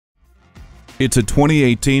It's a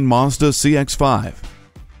 2018 Mazda CX-5.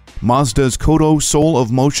 Mazda's Kodo Soul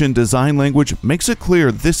of Motion design language makes it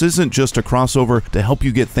clear this isn't just a crossover to help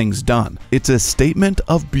you get things done. It's a statement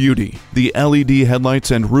of beauty. The LED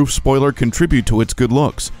headlights and roof spoiler contribute to its good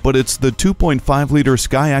looks, but it's the 2.5-liter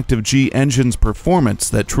Skyactiv G engine's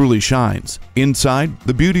performance that truly shines. Inside,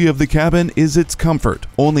 the beauty of the cabin is its comfort,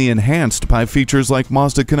 only enhanced by features like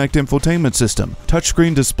Mazda Connect infotainment system,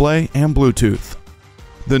 touchscreen display, and Bluetooth.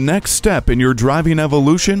 The next step in your driving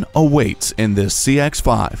evolution awaits in this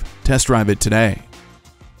CX-5. Test drive it today.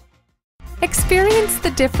 Experience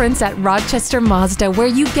the difference at Rochester Mazda, where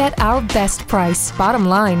you get our best price. Bottom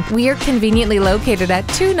line, we are conveniently located at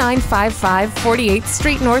 2955 48th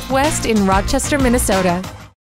Street Northwest in Rochester, Minnesota.